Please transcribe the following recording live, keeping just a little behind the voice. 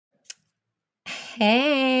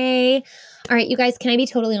Hey. All right, you guys, can I be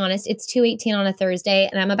totally honest? It's 2:18 on a Thursday,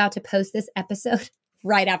 and I'm about to post this episode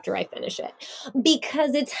right after I finish it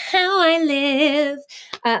because it's how I live.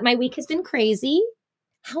 My week has been crazy.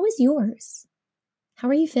 How is yours? How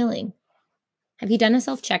are you feeling? Have you done a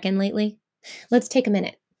self check-in lately? Let's take a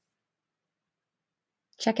minute.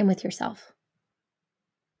 Check in with yourself.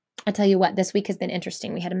 I'll tell you what, this week has been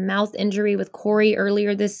interesting. We had a mouth injury with Corey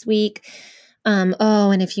earlier this week.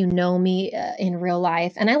 And if you know me in real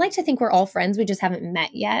life, and I like to think we're all friends, we just haven't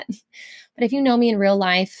met yet. But if you know me in real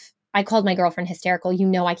life, I called my girlfriend hysterical. You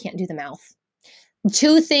know I can't do the mouth.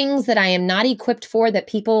 Two things that I am not equipped for that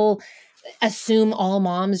people assume all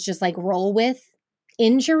moms just like roll with: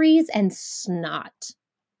 injuries and snot.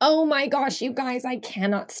 Oh my gosh, you guys, I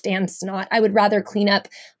cannot stand snot. I would rather clean up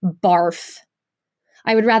barf.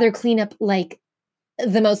 I would rather clean up like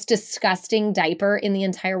the most disgusting diaper in the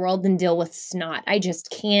entire world than deal with snot. I just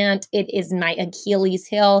can't. It is my Achilles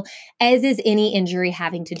heel, as is any injury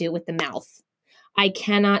having to do with the mouth. I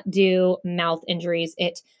cannot do mouth injuries.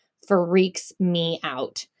 It freaks me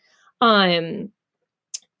out.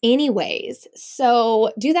 Anyways,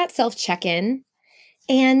 so do that self check-in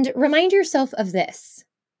and remind yourself of this.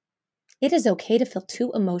 It is okay to feel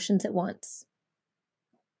two emotions at once.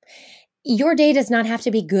 Your day does not have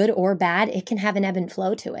to be good or bad. It can have an ebb and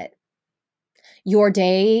flow to it. Your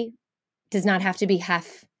day does not have to be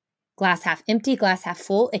glass half empty, glass half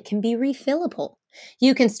full. It can be refillable.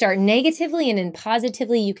 You can start negatively and then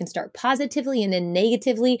positively. You can start positively and then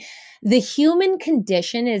negatively. The human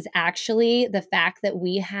condition is actually the fact that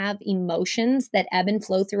we have emotions that ebb and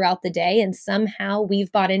flow throughout the day. And somehow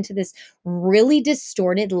we've bought into this really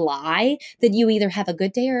distorted lie that you either have a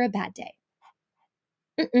good day or a bad day.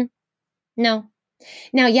 No.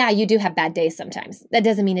 Now, yeah, you do have bad days sometimes. That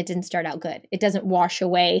doesn't mean it didn't start out good. It doesn't wash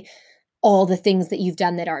away all the things that you've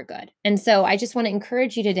done that are good. And so I just want to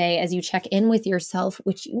encourage you today as you check in with yourself,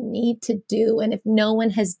 which you need to do. And if no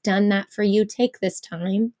one has done that for you, take this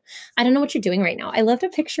time. I don't know what you're doing right now. I love to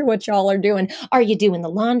picture what y'all are doing. Are you doing the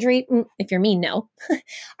laundry? If you're me, no.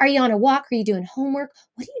 Are you on a walk? Are you doing homework?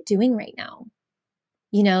 What are you doing right now?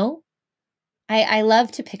 You know? I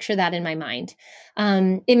love to picture that in my mind.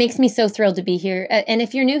 It makes me so thrilled to be here. And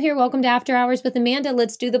if you're new here, welcome to After Hours with Amanda.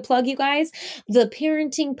 Let's do the plug, you guys. The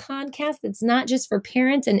parenting podcast that's not just for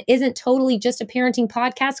parents and isn't totally just a parenting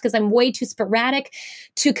podcast because I'm way too sporadic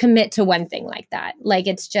to commit to one thing like that. Like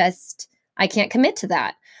it's just, I can't commit to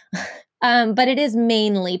that. But it is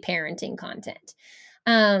mainly parenting content.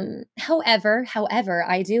 However,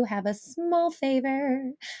 I do have a small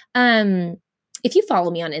favor. If you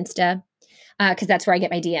follow me on Insta, because that's where I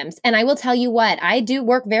get my DMs. And I will tell you what, I do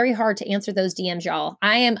work very hard to answer those DMs, y'all.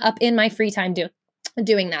 I am up in my free time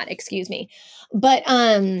doing that, excuse me. But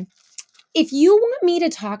if you want me to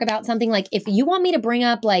talk about something, like if you want me to bring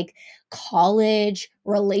up like college,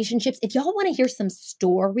 relationships, if y'all want to hear some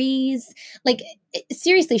stories, like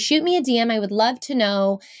seriously, shoot me a DM. I would love to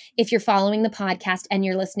know if you're following the podcast and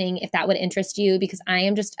you're listening, if that would interest you, because I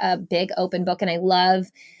am just a big open book and I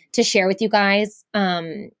love to share with you guys.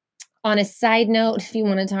 On a side note, if you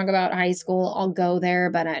want to talk about high school, I'll go there,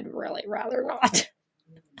 but I'd really rather not.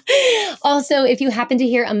 Also, if you happen to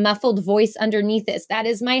hear a muffled voice underneath this, that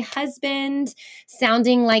is my husband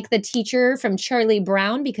sounding like the teacher from Charlie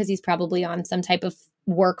Brown because he's probably on some type of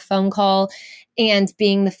work phone call, and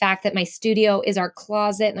being the fact that my studio is our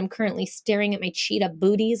closet and I'm currently staring at my cheetah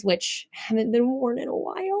booties, which haven't been worn in a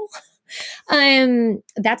while.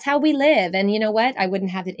 That's how we live. And you know what? I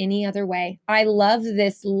wouldn't have it any other way. I love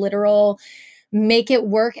this literal make it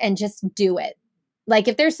work and just do it. Like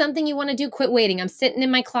if there's something you want to do, quit waiting. I'm sitting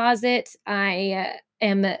in my closet. I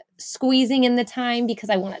am squeezing in the time because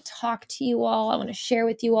I want to talk to you all. I want to share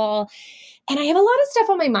with you all. And I have a lot of stuff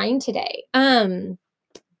on my mind today.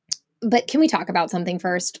 But can we talk about something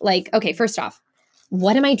first? Like, okay, first off,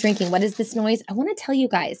 what am I drinking? What is this noise? I want to tell you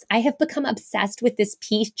guys, I have become obsessed with this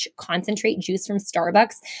peach concentrate juice from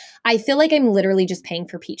Starbucks. I feel like I'm literally just paying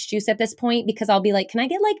for peach juice at this point because I'll be like, can I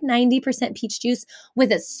get like 90% peach juice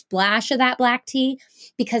with a splash of that black tea?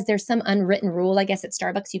 Because there's some unwritten rule, I guess, at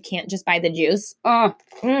Starbucks. You can't just buy the juice.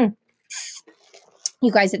 You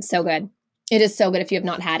guys, it's so good. It is so good if you have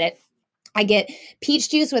not had it. I get peach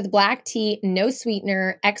juice with black tea, no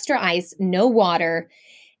sweetener, extra ice, no water.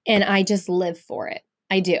 And I just live for it.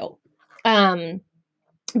 I do.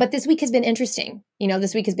 But this week has been interesting.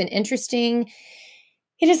 This week has been interesting.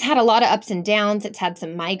 It has had a lot of ups and downs. It's had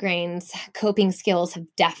some migraines. Coping skills have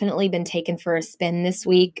definitely been taken for a spin this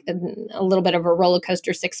week. A little bit of a roller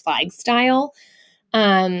coaster, Six Flags style.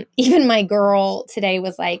 Even my girl today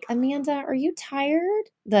was like, Amanda, are you tired?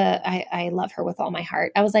 I love her with all my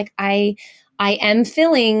heart. I was like, I am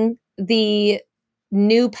feeling the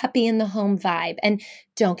new puppy in the home vibe. And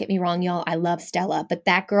don't get me wrong, y'all, I love Stella, but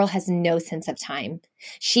that girl has no sense of time.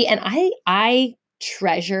 I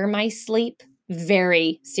treasure my sleep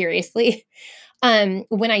very seriously.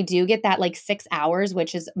 When I do get that like 6 hours,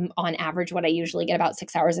 which is on average what I usually get, about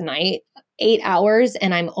 6 hours a night, 8 hours,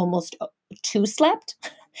 and I'm almost too slept.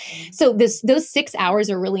 So those 6 hours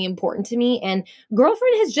are really important to me. And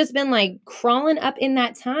girlfriend has just been like crawling up in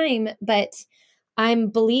that time, but I'm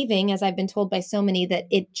believing, as I've been told by so many, that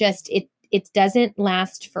it doesn't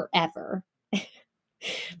last forever.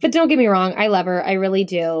 But don't get me wrong, I love her. I really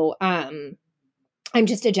do. I'm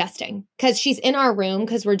just adjusting because she's in our room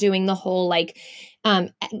because we're doing the whole like,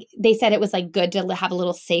 they said it was like good to have a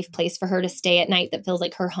little safe place for her to stay at night that feels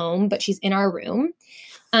like her home, but she's in our room.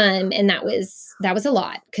 And that was a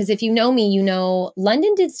lot. Because if you know me, you know,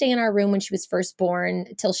 London did stay in our room when she was first born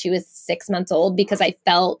till she was 6 months old because I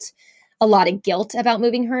felt a lot of guilt about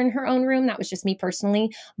moving her in her own room. That was just me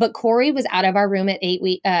personally. But Corey was out of our room at 8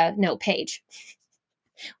 weeks. No, Paige.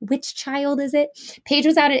 Which child is it? Paige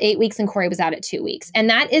was out at 8 weeks and Corey was out at 2 weeks. And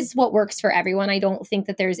that is what works for everyone. I don't think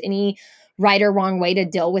that there's any right or wrong way to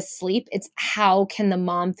deal with sleep. It's how can the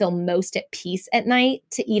mom feel most at peace at night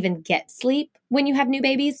to even get sleep when you have new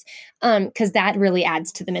babies? Because that really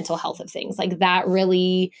adds to the mental health of things. Like that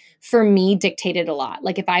really, for me, dictated a lot.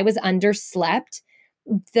 Like if I was underslept,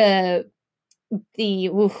 the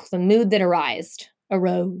mood that arose,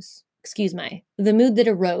 the mood that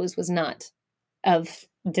arose was not of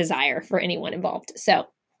desire for anyone involved. So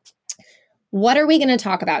what are we going to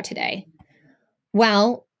talk about today?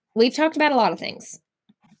 Well, we've talked about a lot of things.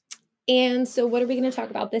 And so what are we going to talk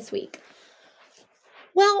about this week?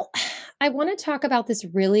 Well, I want to talk about this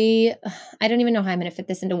really, I don't even know how I'm going to fit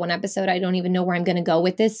this into one episode. I don't even know where I'm going to go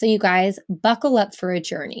with this. So you guys buckle up for a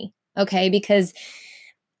journey, okay? Because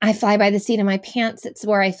I fly by the seat of my pants. It's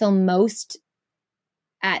where I feel most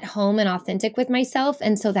at home and authentic with myself.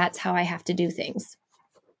 And so that's how I have to do things.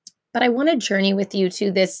 But I want to journey with you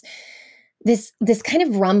to this kind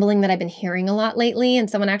of rumbling that I've been hearing a lot lately. And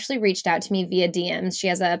someone actually reached out to me via DMs. She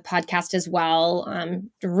has a podcast as well.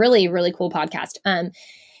 Really, really cool podcast.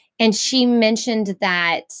 And she mentioned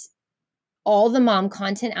that all the mom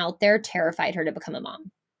content out there terrified her to become a mom.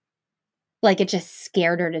 Like it just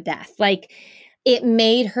scared her to death. Like it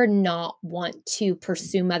made her not want to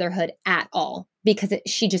pursue motherhood at all because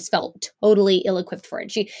she just felt totally ill-equipped for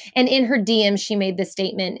it. And in her DM, she made the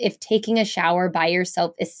statement, if taking a shower by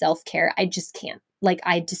yourself is self-care, I just can't. Like,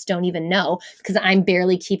 I just don't even know because I'm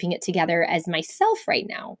barely keeping it together as myself right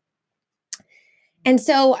now. And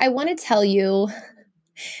so I want to tell you,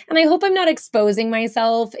 and I hope I'm not exposing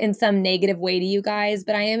myself in some negative way to you guys,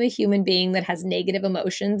 but I am a human being that has negative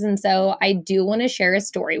emotions. And so I do want to share a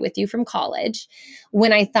story with you from college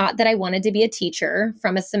when I thought that I wanted to be a teacher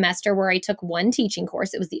from a semester where I took one teaching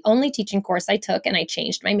course. It was the only teaching course I took, and I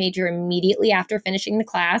changed my major immediately after finishing the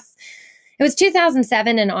class. It was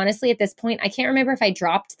 2007. And honestly, at this point, I can't remember if I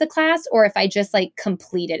dropped the class or if I just like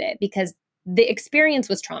completed it because the experience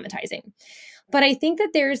was traumatizing. But I think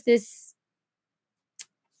that there's this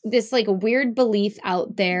like weird belief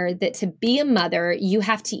out there that to be a mother, you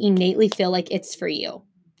have to innately feel like it's for you.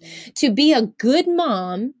 To be a good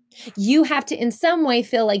mom, you have to in some way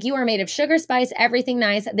feel like you are made of sugar, spice, everything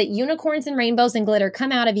nice, that unicorns and rainbows and glitter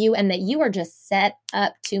come out of you and that you are just set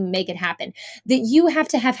up to make it happen. That you have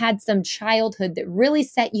to have had some childhood that really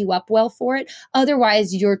set you up well for it.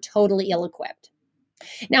 Otherwise, you're totally ill-equipped.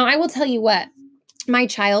 Now, I will tell you what, my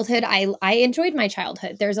childhood, I enjoyed my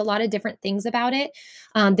childhood. There's a lot of different things about it.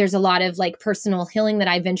 There's a lot of like personal healing that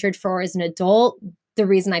I ventured for as an adult. The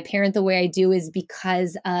reason I parent the way I do is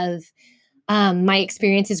because of my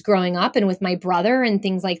experiences growing up and with my brother and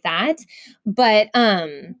things like that. But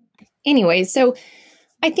anyways, so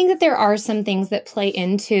I think that there are some things that play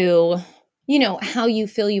into, you know, how you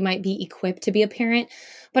feel you might be equipped to be a parent.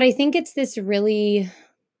 But I think it's this really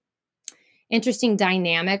interesting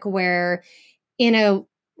dynamic where in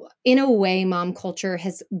a way, mom culture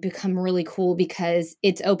has become really cool because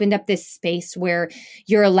it's opened up this space where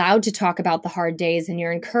you're allowed to talk about the hard days and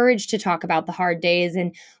you're encouraged to talk about the hard days.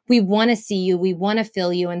 And we want to see you, we want to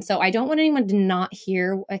feel you. And so I don't want anyone to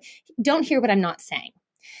don't hear what I'm not saying.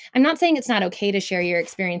 I'm not saying it's not okay to share your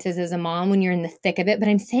experiences as a mom when you're in the thick of it, but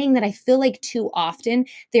I'm saying that I feel like too often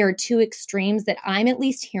there are two extremes that I'm at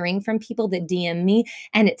least hearing from people that DM me,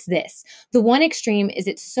 and it's this. The one extreme is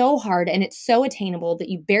it's so hard and it's so attainable that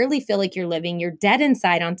you barely feel like you're living, you're dead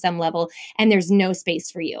inside on some level, and there's no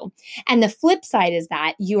space for you. And the flip side is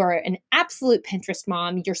that you are an absolute Pinterest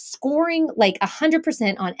mom, you're scoring like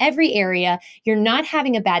 100% on every area, you're not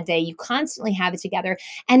having a bad day, you constantly have it together,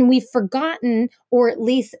 and we've forgotten, or at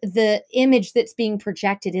least the image that's being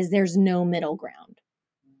projected is there's no middle ground.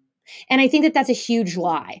 And I think that that's a huge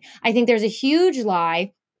lie. I think there's a huge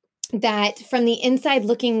lie that from the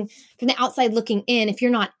outside looking in, if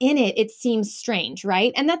you're not in it, it seems strange,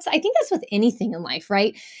 right? And I think that's with anything in life,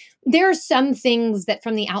 right? There are some things that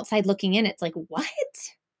from the outside looking in, it's like,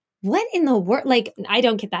 what in the world? Like, I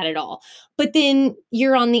don't get that at all. But then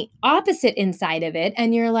you're on the opposite inside of it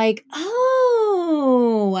and you're like,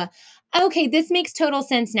 oh, okay, this makes total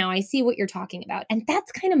sense now. I see what you're talking about. And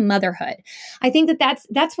that's kind of motherhood. I think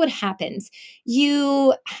that's what happens.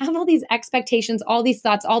 You have all these expectations, all these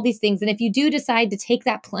thoughts, all these things. And if you do decide to take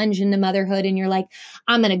that plunge into motherhood and you're like,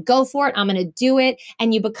 I'm going to go for it, I'm going to do it,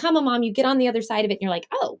 and you become a mom, you get on the other side of it and you're like,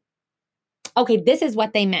 oh, okay, this is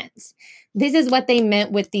what they meant. This is what they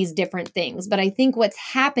meant with these different things. But I think what's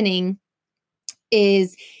happening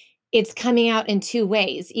is it's coming out in two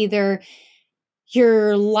ways. Either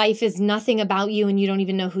your life is nothing about you and you don't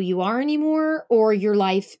even know who you are anymore, or your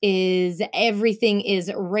life is everything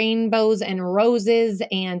is rainbows and roses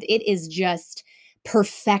and it is just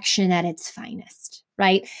perfection at its finest,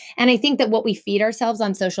 right? And I think that what we feed ourselves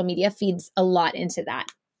on social media feeds a lot into that.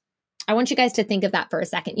 I want you guys to think of that for a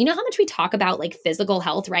second. You know how much we talk about like physical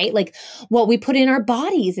health, right? Like what we put in our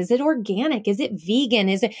bodies. Is it organic? Is it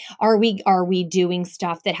vegan? Are we doing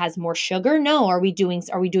stuff that has more sugar? No. Are we doing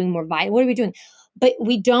more vitamin? What are we doing? But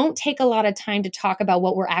we don't take a lot of time to talk about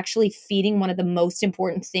what we're actually feeding one of the most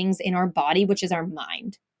important things in our body, which is our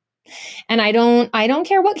mind. And I don't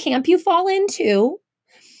care what camp you fall into.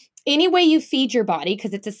 Any way you feed your body,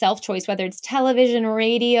 because it's a self choice, whether it's television,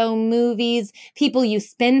 radio, movies, people you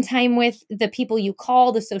spend time with, the people you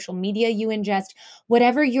call, the social media you ingest,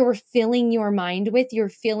 whatever you're filling your mind with, you're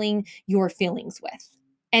filling your feelings with.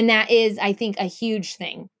 And that is, I think, a huge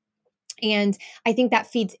thing. And I think that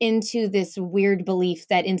feeds into this weird belief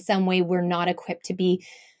that in some way we're not equipped to be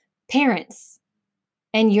parents,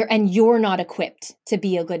 and you're not equipped to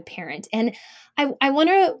be a good parent. And I want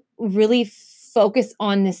to really focus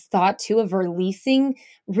on this thought too of releasing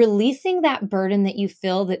that burden that you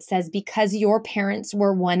feel that says because your parents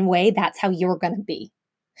were one way, that's how you're going to be.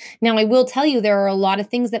 Now, I will tell you there are a lot of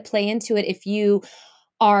things that play into it if you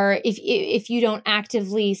don't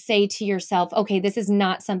actively say to yourself, okay, this is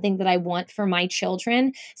not something that I want for my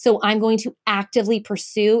children, so I'm going to actively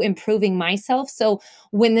pursue improving myself. So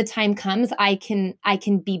when the time comes, I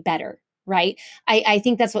can be better. Right? I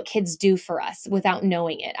think that's what kids do for us without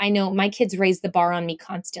knowing it. I know my kids raise the bar on me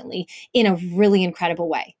constantly in a really incredible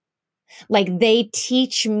way. Like they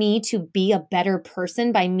teach me to be a better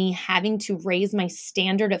person by me having to raise my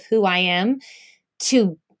standard of who I am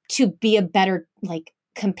to be a better like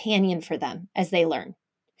companion for them as they learn.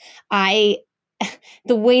 The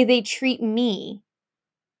way they treat me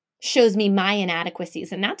shows me my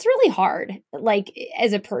inadequacies, and that's really hard. Like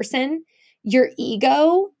as a person, your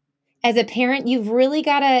ego as a parent, you've really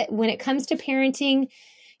got to, when it comes to parenting,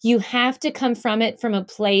 you have to come from it from a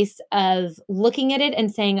place of looking at it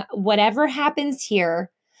and saying, whatever happens here,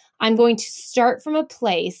 I'm going to start from a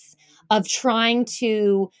place of trying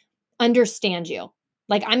to understand you.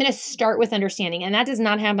 Like I'm going to start with understanding. And that does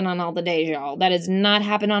not happen on all the days, y'all. That does not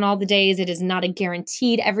happen on all the days. It is not a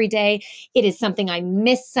guaranteed every day. It is something I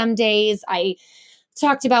miss some days. I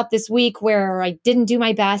talked about this week where I didn't do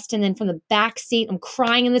my best. And then from the back seat, I'm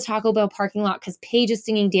crying in the Taco Bell parking lot because Paige is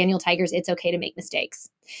singing Daniel Tiger's It's Okay to Make Mistakes.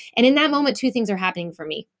 And in that moment, two things are happening for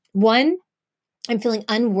me. One, I'm feeling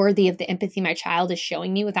unworthy of the empathy my child is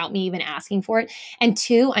showing me without me even asking for it. And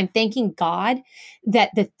two, I'm thanking God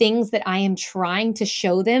that the things that I am trying to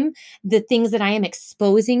show them, the things that I am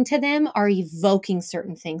exposing to them are evoking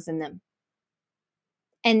certain things in them.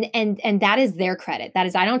 And that is their credit. That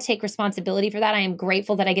is, I don't take responsibility for that. I am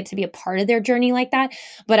grateful that I get to be a part of their journey like that.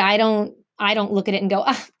 But I don't look at it and go,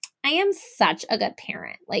 oh, I am such a good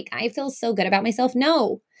parent. Like I feel so good about myself.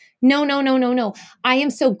 No. I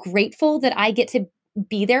am so grateful that I get to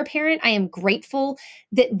be their parent. I am grateful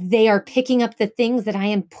that they are picking up the things that I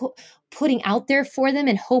am putting out there for them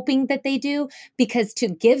and hoping that they do, because to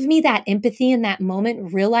give me that empathy in that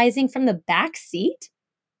moment, realizing from the back seat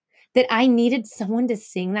that I needed someone to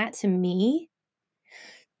sing that to me.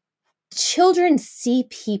 Children see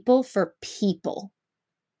people for people.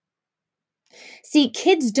 See,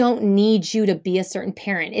 kids don't need you to be a certain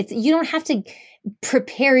parent. You don't have to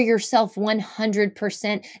prepare yourself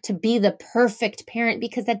 100% to be the perfect parent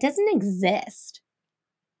because that doesn't exist.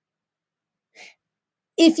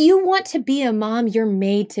 If you want to be a mom, you're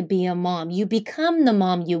made to be a mom. You become the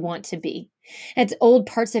mom you want to be. It's old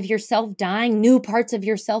parts of yourself dying, new parts of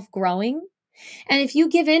yourself growing. And if you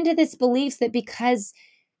give in to this belief that because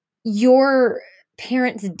your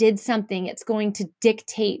parents did something, it's going to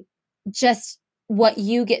dictate just what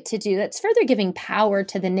you get to do, that's further giving power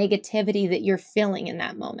to the negativity that you're feeling in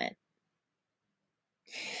that moment.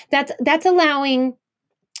 That's allowing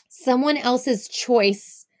someone else's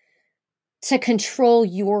choice to control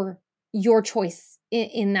your choice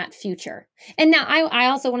in that future. And now I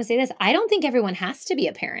also want to say this. I don't think everyone has to be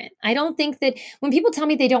a parent. I don't think that when people tell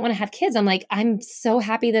me they don't want to have kids, I'm like, I'm so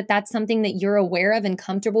happy that that's something that you're aware of and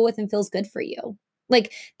comfortable with and feels good for you.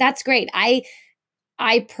 Like, that's great.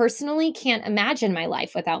 I personally can't imagine my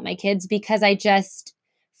life without my kids because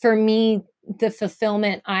for me, the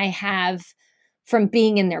fulfillment I have from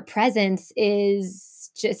being in their presence is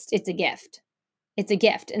just, it's a gift. It's a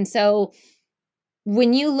gift. And so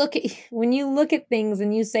when you look at things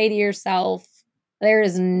and you say to yourself, there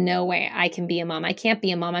is no way I can be a mom. I can't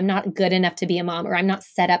be a mom. I'm not good enough to be a mom, or I'm not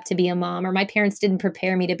set up to be a mom, or my parents didn't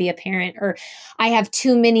prepare me to be a parent, or I have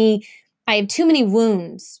too many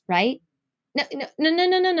wounds, right?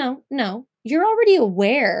 No. You're already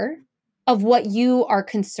aware of what you are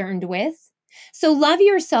concerned with. So love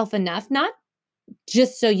yourself enough, not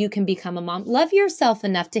just so you can become a mom. Love yourself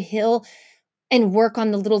enough to heal and work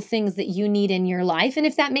on the little things that you need in your life. And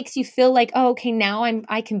if that makes you feel like, oh, okay, now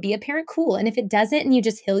I can be a parent, cool. And if it doesn't, and you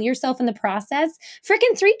just heal yourself in the process,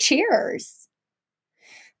 freaking 3 cheers.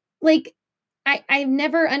 Like, I've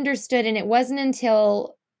never understood, and it wasn't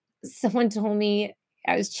until someone told me,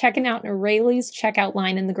 I was checking out in a Rayleigh's checkout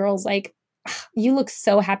line, and the girl's like, you look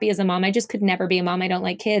so happy as a mom. I just could never be a mom. I don't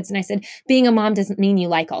like kids. And I said, being a mom doesn't mean you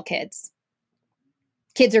like all kids.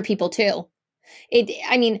 Kids are people too.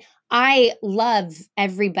 I love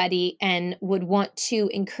everybody and would want to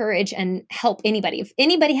encourage and help anybody. If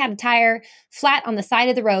anybody had a tire flat on the side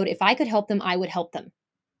of the road, if I could help them, I would help them.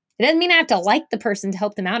 It doesn't mean I have to like the person to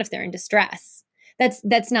help them out if they're in distress.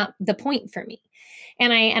 That's not the point for me.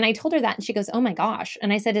 And I told her that, and she goes, oh my gosh.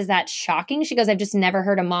 And I said, is that shocking? She goes, I've just never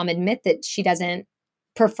heard a mom admit that she doesn't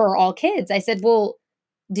prefer all kids. I said, well,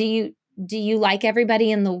 do you like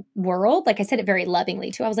everybody in the world? Like, I said it very lovingly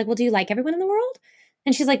too. I was like, well, do you like everyone in the world?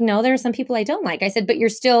 And she's like, no, there are some people I don't like. I said, but you're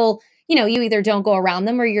still, you either don't go around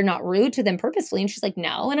them or you're not rude to them purposefully. And she's like,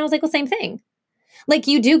 no. And I was like, well, same thing. Like,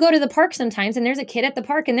 you do go to the park sometimes and there's a kid at the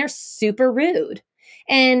park and they're super rude.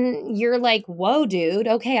 And you're like, whoa, dude,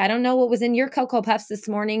 okay, I don't know what was in your Cocoa Puffs this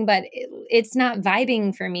morning, but it's not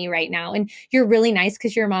vibing for me right now. And you're really nice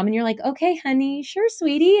because you're a mom and you're like, okay, honey, sure,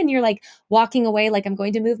 sweetie. And you're like walking away like, I'm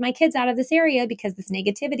going to move my kids out of this area because this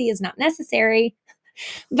negativity is not necessary.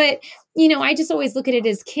 But, I just always look at it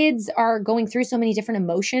as kids are going through so many different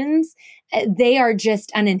emotions. They are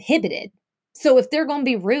just uninhibited. So if they're going to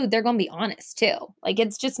be rude, they're going to be honest too. Like,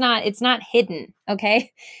 it's not hidden.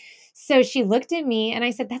 Okay. So she looked at me and I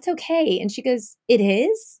said, that's okay. And she goes, it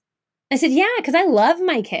is? I said, yeah, because I love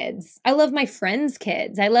my kids. I love my friends'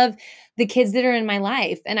 kids. I love the kids that are in my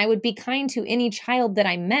life. And I would be kind to any child that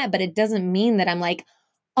I met, but it doesn't mean that I'm like,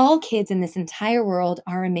 all kids in this entire world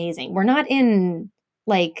are amazing. We're not in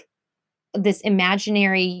like this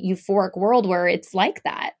imaginary euphoric world where it's like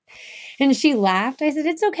that. And she laughed. I said,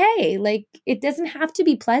 it's okay. Like, it doesn't have to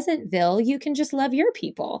be Pleasantville. You can just love your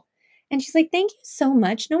people. And she's like, thank you so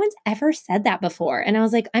much. No one's ever said that before. And I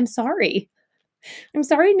was like, I'm sorry. I'm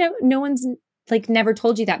sorry. No one's like never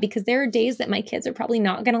told you that, because there are days that my kids are probably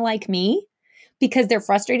not going to like me because they're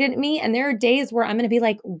frustrated at me. And there are days where I'm going to be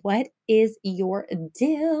like, what is your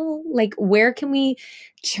deal? Like, where can we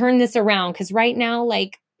turn this around? Because right now,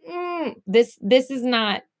 like, this is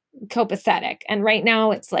not copacetic. And right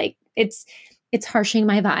now it's like, it's harshing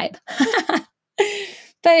my vibe.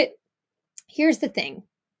 But here's the thing.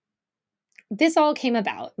 This all came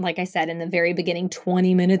about, like I said in the very beginning,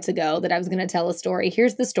 20 minutes ago, that I was going to tell a story.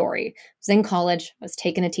 Here's the story. I was in college. I was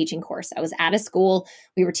taking a teaching course. I was at a school.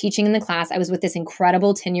 We were teaching in the class. I was with this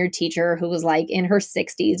incredible tenured teacher who was like in her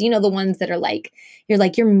 60s. The ones that are like,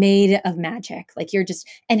 you're made of magic. Like, you're just,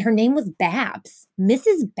 and her name was Babs,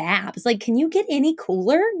 Mrs. Babs. Like, can you get any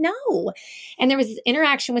cooler? No. And there was this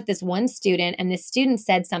interaction with this one student, and this student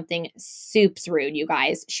said something soups rude, you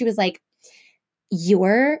guys. She was like,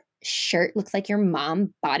 your shirt looks like your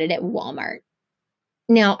mom bought it at Walmart.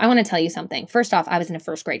 Now, I want to tell you something. First off, I was in a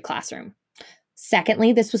first grade classroom.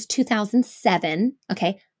 Secondly, this was 2007.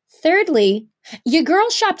 Okay. Thirdly, Your girl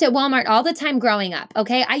shopped at Walmart all the time growing up,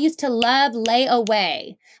 okay? I used to love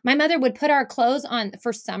layaway. My mother would put our clothes on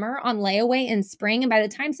for summer on layaway in spring. And by the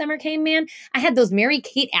time summer came, man, I had those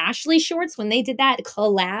Mary-Kate Ashley shorts when they did that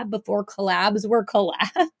collab before collabs were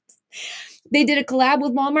collabs. They did a collab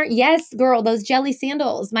with Walmart. Yes, girl, those jelly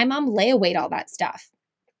sandals. My mom layawayed all that stuff.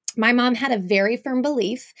 My mom had a very firm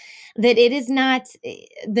belief that it is not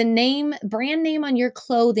the brand name on your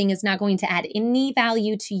clothing is not going to add any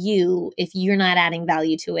value to you if you're not adding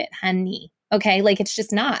value to it, honey. Okay. Like it's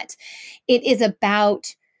just not. It is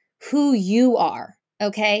about who you are.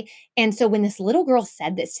 Okay. And so when this little girl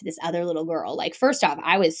said this to this other little girl, like, first off,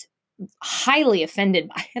 I was highly offended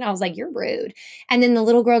by it. I was like, you're rude. And then the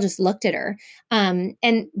little girl just looked at her. And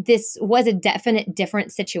this was a definite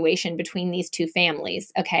different situation between these two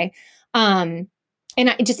families. Okay. And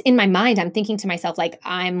I just, in my mind, I'm thinking to myself, like,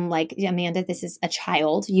 I'm like, Amanda, this is a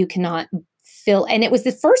child. You cannot feel. And it was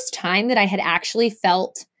the first time that I had actually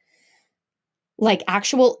felt like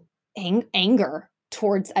actual anger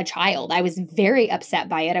towards a child. I was very upset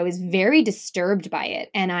by it. I was very disturbed by it.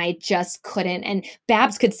 And I just couldn't. And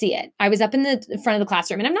Babs could see it. I was up in the front of the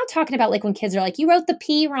classroom. And I'm not talking about like when kids are like, you wrote the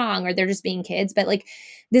P wrong, or they're just being kids. But like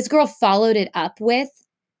this girl followed it up with,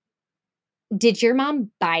 did your mom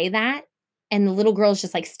buy that? And the little girl's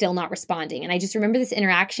just like still not responding. And I just remember this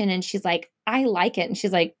interaction. And she's like, I like it. And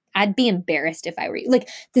she's like, I'd be embarrassed if I were you. Like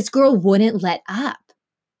this girl wouldn't let up.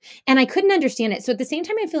 And I couldn't understand it. So at the same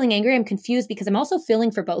time I'm feeling angry, I'm confused because I'm also feeling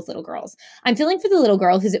for both little girls. I'm feeling for the little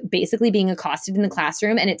girl who's basically being accosted in the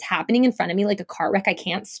classroom and it's happening in front of me like a car wreck. I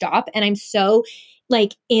can't stop. And I'm so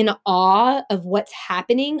like in awe of what's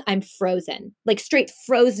happening. I'm frozen, like straight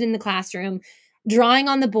frozen in the classroom, drawing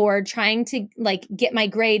on the board, trying to like get my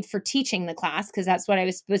grade for teaching the class because that's what I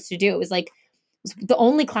was supposed to do. It was the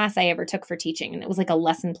only class I ever took for teaching. And it was like a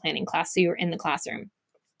lesson planning class. So you were in the classroom.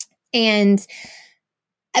 And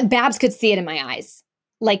Babs could see it in my eyes.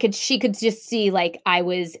 Like she could just see like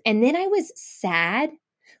and then I was sad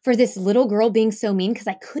for this little girl being so mean because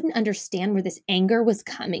I couldn't understand where this anger was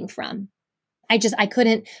coming from. I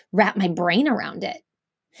couldn't wrap my brain around it.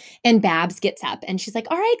 And Babs gets up and she's like,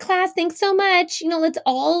 all right, class, thanks so much. Let's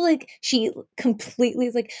all she completely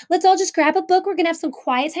is like, let's all just grab a book. We're going to have some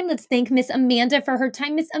quiet time. Let's thank Miss Amanda for her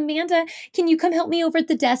time. Miss Amanda, can you come help me over at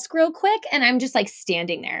the desk real quick? And I'm just like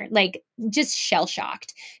standing there, like just shell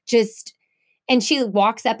shocked, and she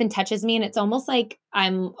walks up and touches me. And it's almost like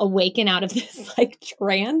I'm awakened out of this like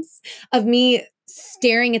trance of me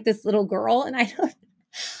staring at this little girl. And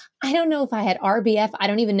I don't know if I had RBF. I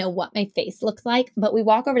don't even know what my face looked like, but we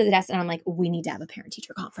walk over to the desk and I'm like, we need to have a parent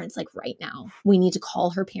teacher conference like right now. We need to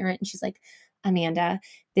call her parent. And she's like, Amanda,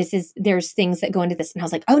 there's things that go into this. And I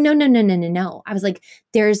was like, oh, no. I was like,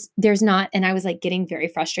 there's not. And I was like getting very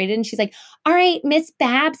frustrated. And she's like, all right, Miss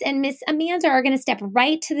Babs and Miss Amanda are going to step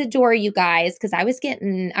right to the door, you guys. Cause I was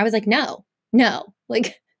like, no,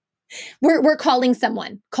 like we're calling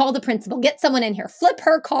someone, call the principal, get someone in here, flip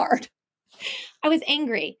her card. I was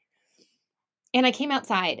angry. And I came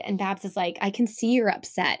outside and Babs is like, I can see you're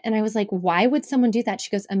upset. And I was like, why would someone do that? She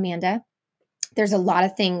goes, Amanda, there's a lot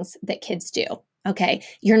of things that kids do. Okay.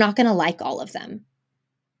 You're not going to like all of them.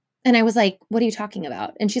 And I was like, what are you talking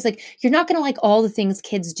about? And she's like, you're not going to like all the things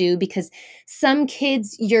kids do because some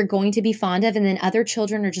kids you're going to be fond of and then other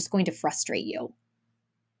children are just going to frustrate you.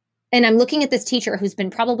 And I'm looking at this teacher who's been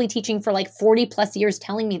probably teaching for like 40 plus years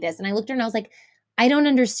telling me this. And I looked at her and I was like, I don't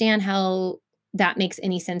understand how that makes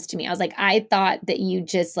any sense to me. I was like, I thought that you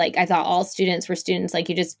just like, I thought all students were students. Like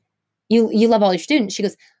you love all your students. She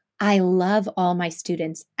goes, I love all my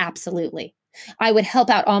students. Absolutely. I would help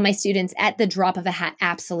out all my students at the drop of a hat.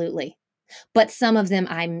 Absolutely. But some of them,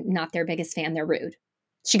 I'm not their biggest fan. They're rude.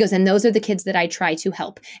 She goes, and those are the kids that I try to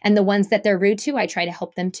help. And the ones that they're rude to, I try to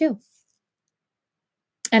help them too.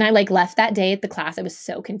 And I like left that day at the class. I was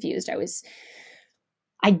so confused.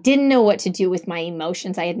 I didn't know what to do with my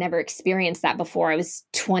emotions. I had never experienced that before. I was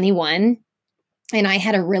 21 and I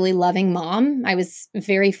had a really loving mom. I was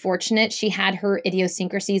very fortunate. She had her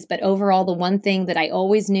idiosyncrasies, but overall, the one thing that I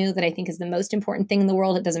always knew that I think is the most important thing in the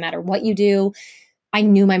world, it doesn't matter what you do, I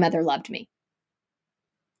knew my mother loved me.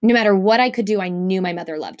 No matter what I could do, I knew my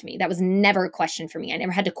mother loved me. That was never a question for me. I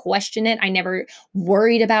never had to question it. I never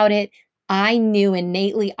worried about it. I knew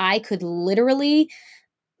innately I could literally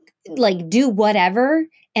like do whatever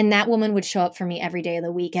and that woman would show up for me every day of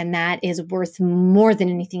the week. And that is worth more than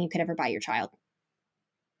anything you could ever buy your child.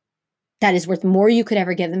 That is worth more you could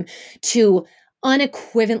ever give them to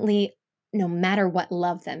unequivocally, no matter what,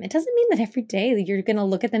 love them. It doesn't mean that every day you're going to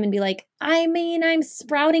look at them and be like, I'm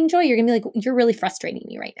sprouting joy. You're going to be like, you're really frustrating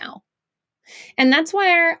me right now. And that's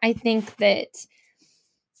where I think that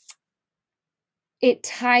it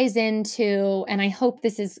ties into, and I hope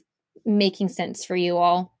this is making sense for you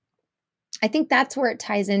all. I think that's where it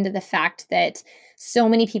ties into the fact that so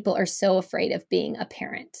many people are so afraid of being a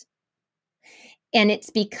parent. And it's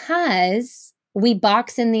because we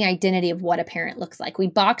box in the identity of what a parent looks like. We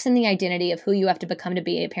box in the identity of who you have to become to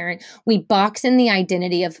be a parent. We box in the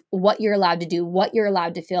identity of what you're allowed to do, what you're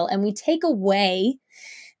allowed to feel. And we take away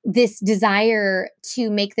this desire to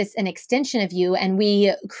make this an extension of you, and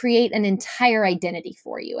we create an entire identity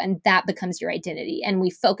for you, and that becomes your identity, and we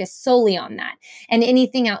focus solely on that, and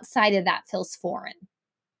anything outside of that feels foreign.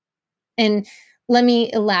 And let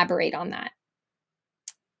me elaborate on that.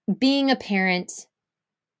 Being a parent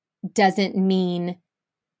doesn't mean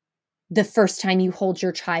the first time you hold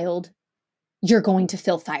your child, you're going to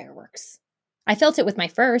feel fireworks. I felt it with my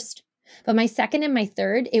first. But my second and my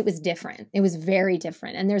third, it was different. It was very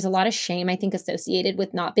different. And there's a lot of shame, I think, associated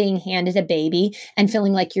with not being handed a baby and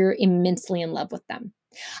feeling like you're immensely in love with them.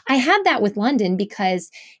 I had that with London because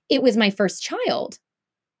it was my first child.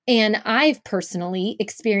 And I've personally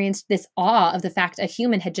experienced this awe of the fact a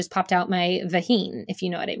human had just popped out my vagine, if you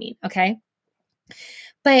know what I mean. Okay.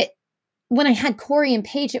 But when I had Corey and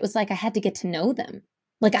Paige, it was like I had to get to know them.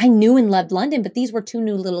 Like I knew and loved London, but these were two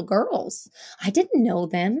new little girls. I didn't know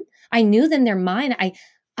them. I knew them. They're mine.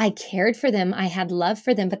 I cared for them. I had love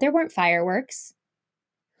for them, but there weren't fireworks.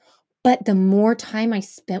 But the more time I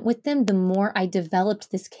spent with them, the more I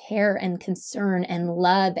developed this care and concern and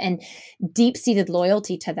love and deep-seated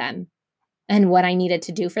loyalty to them and what I needed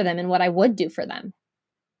to do for them and what I would do for them.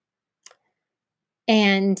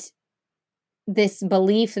 And this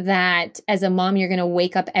belief that as a mom, you're going to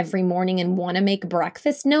wake up every morning and want to make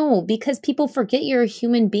breakfast. No, because people forget you're a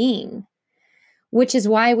human being, which is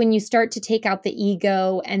why when you start to take out the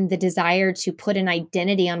ego and the desire to put an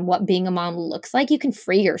identity on what being a mom looks like, you can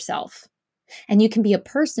free yourself and you can be a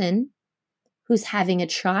person who's having a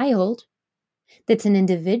child that's an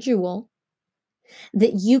individual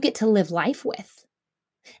that you get to live life with.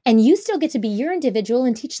 And you still get to be your individual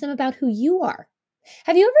and teach them about who you are.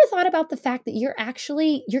 Have you ever thought about the fact that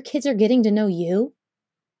your kids are getting to know you?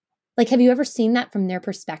 Like, have you ever seen that from their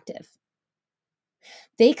perspective?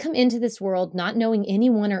 They come into this world not knowing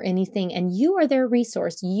anyone or anything, and you are their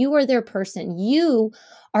resource. You are their person. You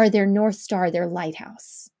are their North Star, their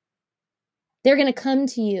lighthouse. They're going to come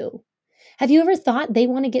to you. Have you ever thought they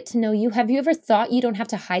want to get to know you? Have you ever thought you don't have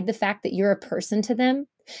to hide the fact that you're a person to them?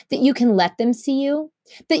 That you can let them see you?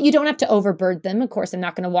 That you don't have to overburden them? Of course, I'm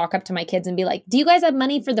not going to walk up to my kids and be like, do you guys have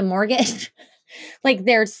money for the mortgage? Like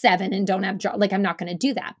they're 7 and don't have jobs. Like I'm not going to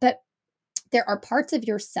do that. But there are parts of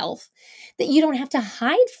yourself that you don't have to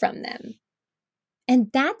hide from them. And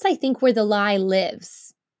that's, I think, where the lie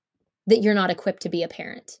lives, that you're not equipped to be a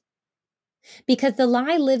parent. Because the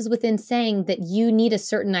lie lives within saying that you need a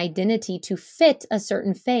certain identity to fit a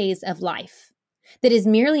certain phase of life that is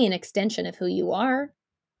merely an extension of who you are.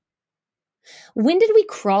 When did we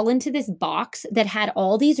crawl into this box that had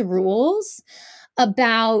all these rules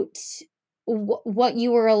about what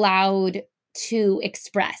you were allowed to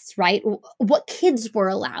express, right? What kids were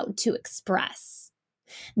allowed to express.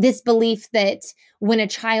 This belief that when a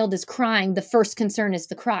child is crying, the first concern is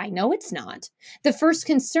the cry. No, it's not. The first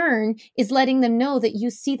concern is letting them know that you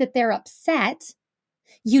see that they're upset.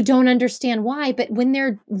 You don't understand why, but when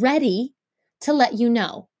they're ready to let you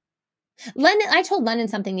know. I told Lennon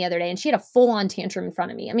something the other day and she had a full-on tantrum in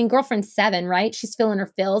front of me. I mean, girlfriend's 7, right? She's feeling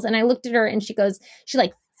her feels. And I looked at her and she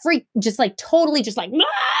like freaked, just like totally just like,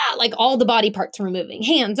 ah! Like all the body parts were moving,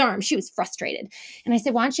 hands, arms. She was frustrated. And I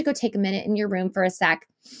said, why don't you go take a minute in your room for a sec?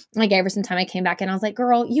 And I gave her some time. I came back and I was like,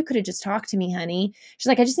 girl, you could have just talked to me, honey. She's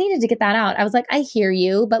like, I just needed to get that out. I was like, I hear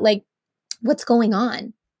you, but like, what's going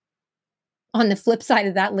on? On the flip side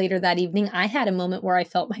of that, later that evening, I had a moment where I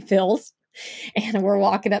felt my feels. And we're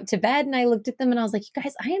walking up to bed and I looked at them and I was like, you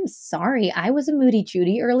guys, I am sorry. I was a moody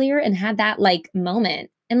Judy earlier and had that like moment.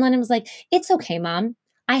 And Lennon was like, it's okay, Mom.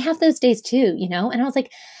 I have those days too, you know? And I was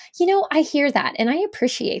like, you know, I hear that and I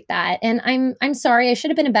appreciate that. And I'm sorry. I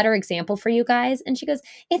should have been a better example for you guys. And she goes,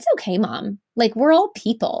 it's okay, Mom. Like we're all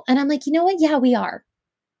people. And I'm like, you know what? Yeah, we are.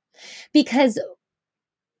 Because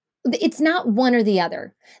it's not one or the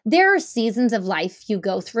other. There are seasons of life you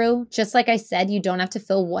go through. Just like I said, you don't have to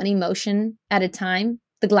feel one emotion at a time.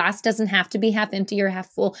 The glass doesn't have to be half empty or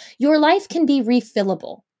half full. Your life can be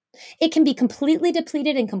refillable. It can be completely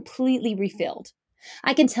depleted and completely refilled.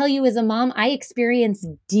 I can tell you as a mom, I experienced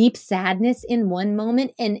deep sadness in one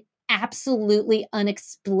moment and absolutely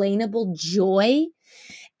unexplainable joy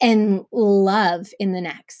and love in the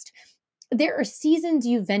next. There are seasons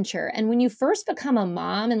you venture. And when you first become a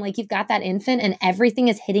mom and like you've got that infant and everything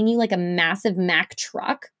is hitting you like a massive Mack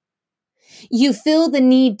truck, You feel the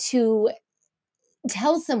need to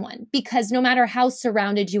tell someone because no matter how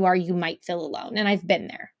surrounded you are, you might feel alone. And I've been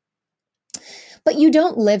there. But you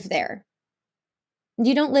don't live there.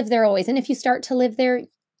 You don't live there always. And if you start to live there,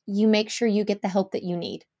 you make sure you get the help that you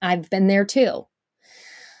need. I've been there too.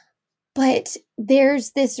 But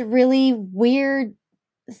there's this really weird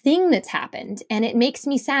thing that's happened, and it makes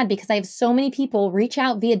me sad because I have so many people reach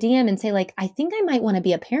out via DM and say, like, I think I might want to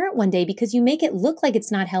be a parent one day because you make it look like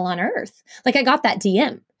it's not hell on earth. Like, I got that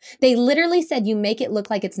DM. They literally said, you make it look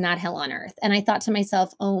like it's not hell on earth. And I thought to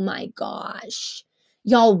myself, oh my gosh,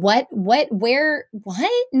 y'all, what, where,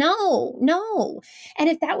 what? No. And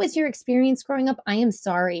if that was your experience growing up, I am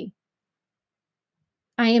sorry.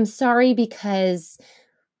 I am sorry because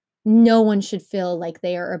no one should feel like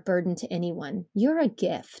they are a burden to anyone. You're a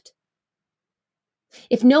gift.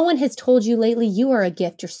 If no one has told you lately, you are a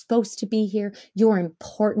gift. You're supposed to be here. You're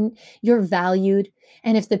important. You're valued.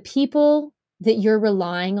 And if the people that you're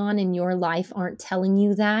relying on in your life aren't telling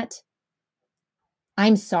you that,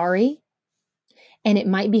 I'm sorry. And it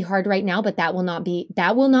might be hard right now, but that will not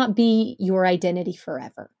be your identity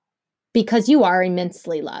forever because you are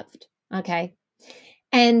immensely loved. Okay.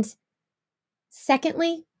 And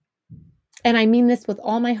secondly, and I mean this with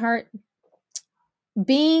all my heart,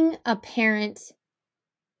 being a parent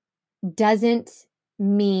doesn't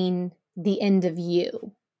mean the end of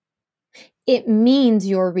you. It means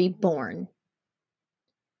you're reborn.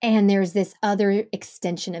 And there's this other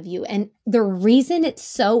extension of you. And the reason it's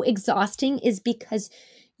so exhausting is because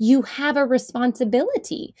you have a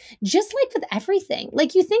responsibility, just like with everything.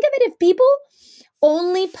 Like, you think of it, if people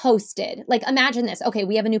only posted, like, imagine this. Okay,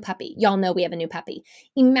 we have a new puppy. Y'all know we have a new puppy.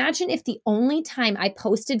 Imagine if the only time I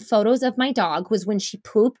posted photos of my dog was when she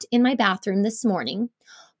pooped in my bathroom this morning,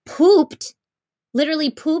 literally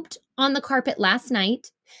pooped on the carpet last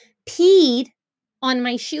night, peed on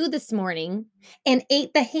my shoe this morning, and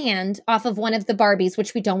ate the hand off of one of the Barbies,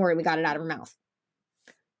 which don't worry, we got it out of her mouth.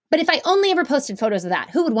 But if I only ever posted photos of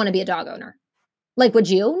that, who would want to be a dog owner? Like, would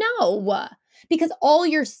you? No, because all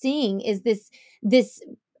you're seeing is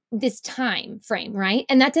this time frame, right?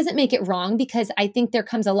 And that doesn't make it wrong, because I think there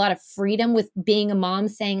comes a lot of freedom with being a mom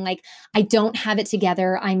saying, like, I don't have it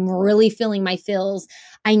together. I'm really feeling my feels.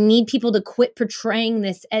 I need people to quit portraying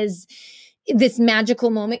this as this magical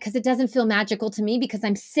moment, because it doesn't feel magical to me, because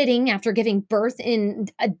I'm sitting after giving birth in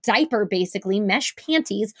a diaper, basically mesh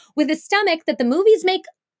panties, with a stomach that the movies make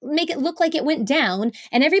it look like it went down,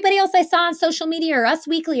 and everybody else I saw on social media or Us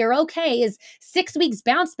Weekly or okay is 6 weeks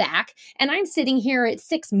bounce back, and I'm sitting here at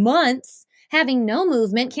 6 months having no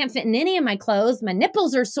movement, can't fit in any of my clothes, my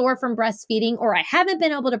nipples are sore from breastfeeding, or I haven't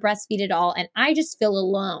been able to breastfeed at all, and I just feel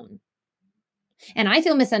alone. And I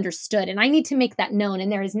feel misunderstood, and I need to make that known,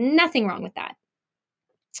 and there is nothing wrong with that.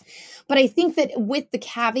 But I think that with the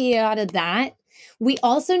caveat of that, we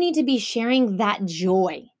also need to be sharing that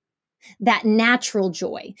joy, that natural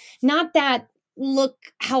joy, not that, look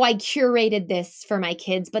how I curated this for my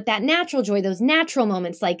kids, but that natural joy, those natural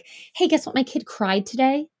moments like, hey, guess what? My kid cried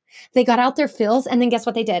today. They got out their feels, and then guess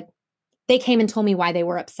what they did? They came and told me why they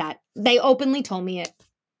were upset. They openly told me it.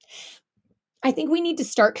 I think we need to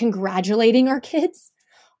start congratulating our kids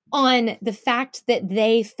on the fact that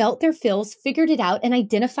they felt their feels, figured it out, and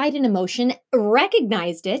identified an emotion,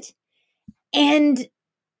 recognized it, and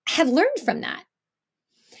have learned from that.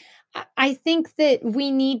 I think that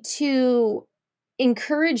we need to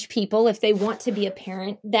encourage people, if they want to be a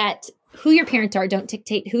parent, that who your parents are don't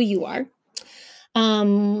dictate who you are.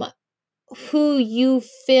 Who you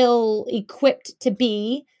feel equipped to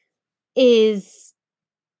be is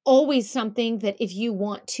always something that if you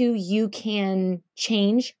want to, you can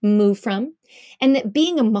change, move from. And that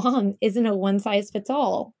being a mom isn't a one size fits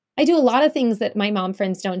all. I do a lot of things that my mom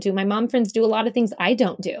friends don't do. My mom friends do a lot of things I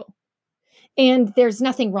don't do. And there's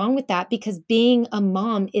nothing wrong with that, because being a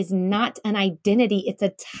mom is not an identity, it's a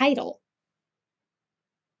title.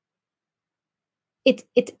 It's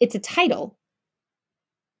a title.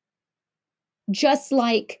 Just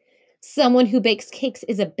like someone who bakes cakes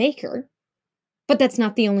is a baker, but that's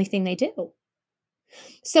not the only thing they do.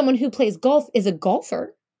 Someone who plays golf is a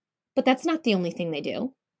golfer, but that's not the only thing they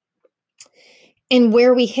do. And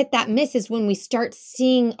where we hit that miss is when we start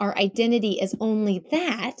seeing our identity as only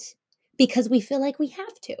that, because we feel like we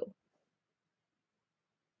have to.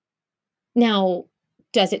 Now,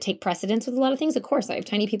 does it take precedence with a lot of things? Of course, I have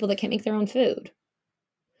tiny people that can't make their own food.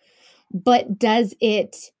 But does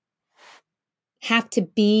it have to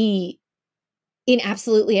be in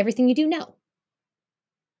absolutely everything you do? No.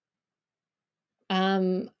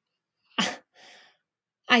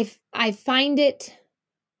 I find it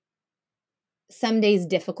some days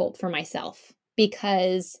difficult for myself,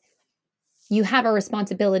 because You have a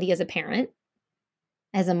responsibility as a parent,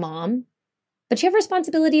 as a mom, but you have a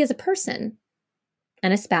responsibility as a person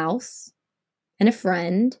and a spouse and a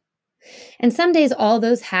friend. And some days all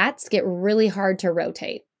those hats get really hard to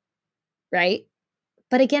rotate, right?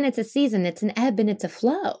 But again, it's a season, it's an ebb and it's a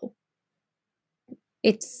flow.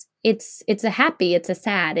 It's a happy, it's a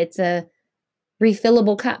sad, it's a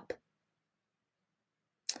refillable cup.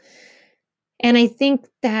 And I think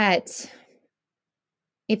that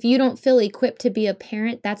if you don't feel equipped to be a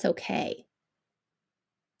parent, that's okay.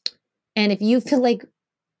 And if you feel like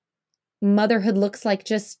motherhood looks like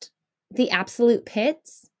just the absolute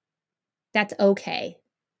pits, that's okay.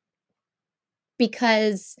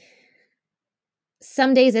 Because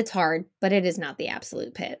some days it's hard, but it is not the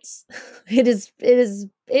absolute pits.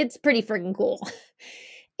 It's pretty freaking cool.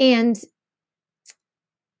 And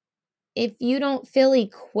if you don't feel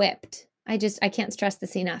equipped, I can't stress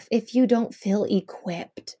this enough. If you don't feel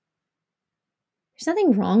equipped, there's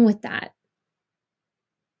nothing wrong with that.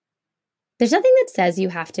 There's nothing that says you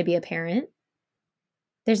have to be a parent.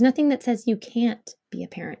 There's nothing that says you can't be a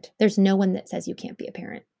parent. There's no one that says you can't be a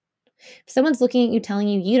parent. If someone's looking at you telling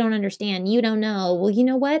you, you don't understand, you don't know, well, you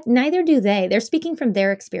know what? Neither do they. They're speaking from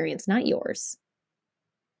their experience, not yours.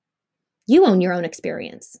 You own your own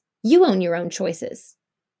experience. You own your own choices.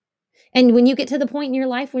 And when you get to the point in your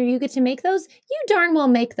life where you get to make those, you darn well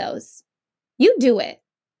make those. You do it.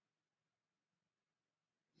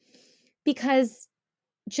 Because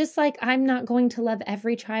just like I'm not going to love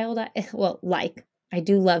every child, I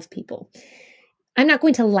do love people. I'm not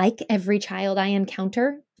going to like every child I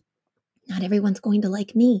encounter. Not everyone's going to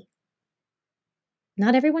like me.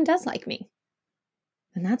 Not everyone does like me.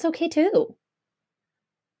 And that's okay too.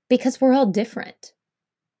 Because we're all different.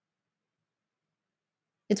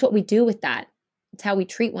 It's what we do with that. It's how we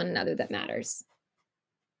treat one another that matters.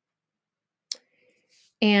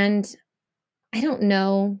 And I don't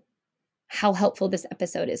know how helpful this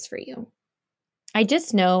episode is for you. I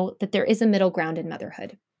just know that there is a middle ground in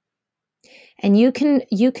motherhood. And you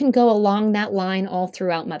can go along that line all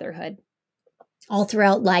throughout motherhood, all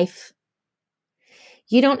throughout life.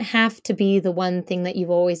 You don't have to be the one thing that you've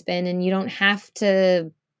always been, and you don't have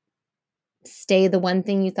to stay the one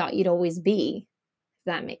thing you thought you'd always be, if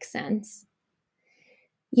that makes sense.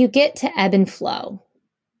 You get to ebb and flow.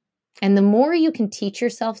 And the more you can teach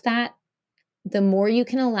yourself that, the more you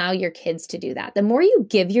can allow your kids to do that. The more you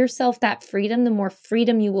give yourself that freedom, the more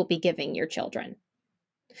freedom you will be giving your children.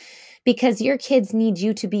 Because your kids need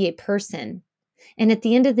you to be a person. And at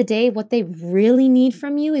the end of the day, what they really need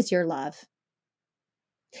from you is your love.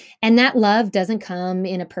 And that love doesn't come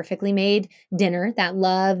in a perfectly made dinner. That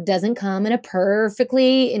love doesn't come in a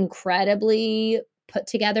perfectly, incredibly put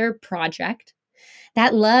together project.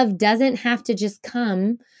 That love doesn't have to just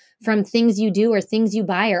come from things you do or things you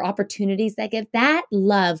buy or opportunities they give. That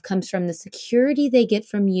love comes from the security they get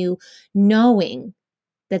from you, knowing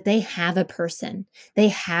that they have a person, they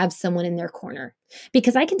have someone in their corner.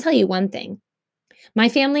 Because I can tell you one thing, my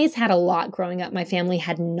family's had a lot growing up. My family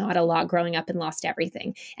had not a lot growing up and lost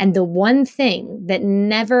everything. And the one thing that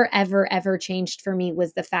never, ever, ever changed for me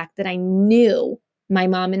was the fact that I knew my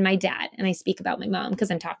mom and my dad, and I speak about my mom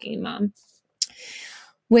because I'm talking to mom,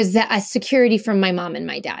 was that a security from my mom and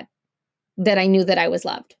my dad, that I knew that I was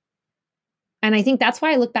loved. And I think that's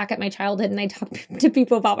why I look back at my childhood and I talk to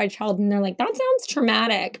people about my childhood and they're like, that sounds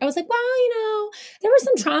traumatic. I was like, well, there were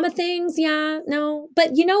some trauma things. Yeah, no.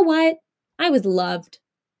 But you know what? I was loved.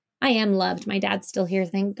 I am loved. My dad's still here,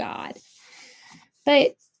 thank God.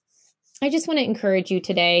 But I just want to encourage you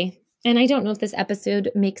today. And I don't know if this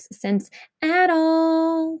episode makes sense at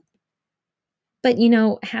all. But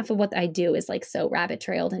half of what I do is like so rabbit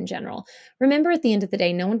trailed in general. Remember, at the end of the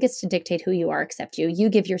day, no one gets to dictate who you are except you. You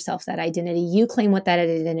give yourself that identity. You claim what that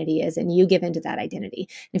identity is, and you give into that identity.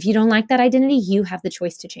 And if you don't like that identity, you have the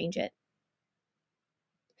choice to change it.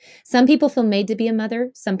 Some people feel made to be a mother.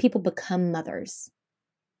 Some people become mothers.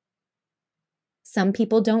 Some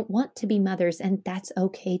people don't want to be mothers, and that's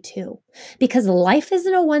okay too. Because life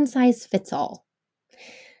isn't a one-size-fits-all.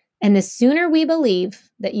 And the sooner we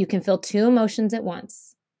believe that you can feel two emotions at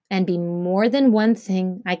once and be more than one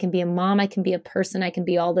thing, I can be a mom, I can be a person, I can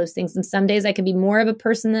be all those things. And some days I can be more of a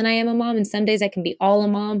person than I am a mom. And some days I can be all a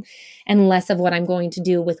mom and less of what I'm going to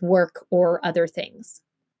do with work or other things.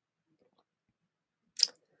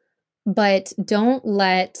 But don't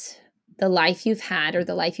let the life you've had or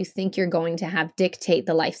the life you think you're going to have dictate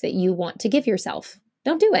the life that you want to give yourself.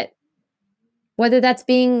 Don't do it. Whether that's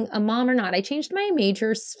being a mom or not. I changed my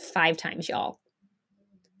majors 5 times, y'all.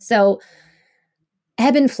 So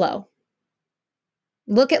ebb and flow.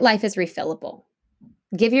 Look at life as refillable.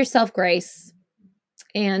 Give yourself grace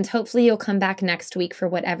And hopefully you'll come back next week for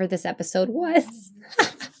whatever this episode was.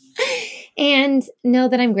 And know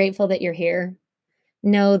that I'm grateful that you're here.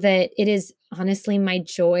 Know that it is honestly my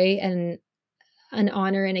joy and an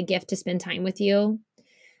honor and a gift to spend time with you,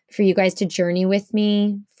 for you guys to journey with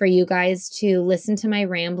me, for you guys to listen to my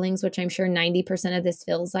ramblings, which I'm sure 90% of this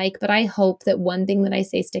feels like. But I hope that one thing that I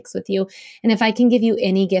say sticks with you. And if I can give you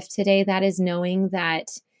any gift today, that is knowing that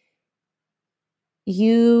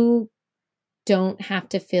you don't have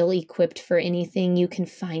to feel equipped for anything. You can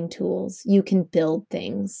find tools. You can build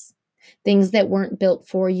things. Things that weren't built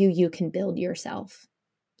for you, you can build yourself.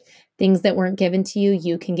 Things that weren't given to you,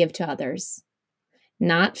 you can give to others.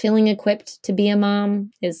 Not feeling equipped to be a mom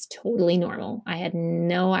is totally normal. I had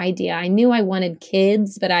no idea. I knew I wanted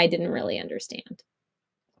kids, but I didn't really understand.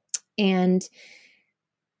 And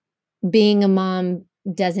being a mom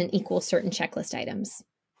doesn't equal certain checklist items.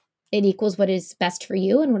 It equals what is best for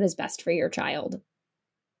you and what is best for your child.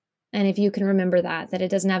 And if you can remember that it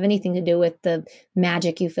doesn't have anything to do with the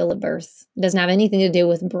magic you feel at birth. It doesn't have anything to do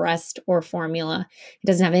with breast or formula. It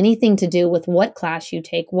doesn't have anything to do with what class you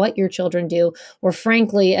take, what your children do, or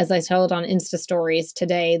frankly, as I told on Insta stories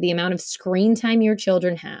today, the amount of screen time your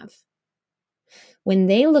children have. When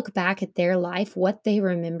they look back at their life, what they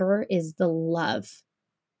remember is the love.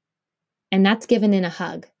 And that's given in a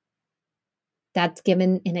hug. That's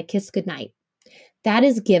given in a kiss goodnight. That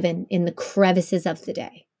is given in the crevices of the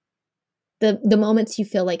day. The moments you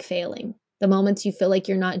feel like failing, the moments you feel like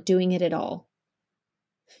you're not doing it at all.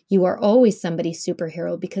 You are always somebody's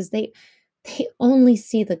superhero because they only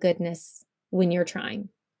see the goodness when you're trying.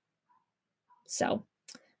 So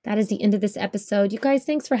that is the end of this episode. You guys,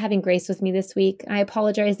 thanks for having grace with me this week. I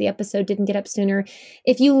apologize the episode didn't get up sooner.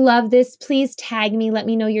 If you love this, please tag me. Let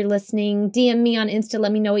me know you're listening. DM me on Insta.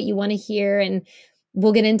 Let me know what you want to hear. And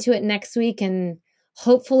we'll get into it next week. And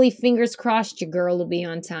hopefully, fingers crossed, your girl will be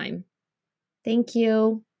on time. Thank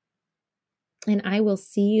you. And I will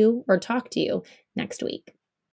see you or talk to you next week.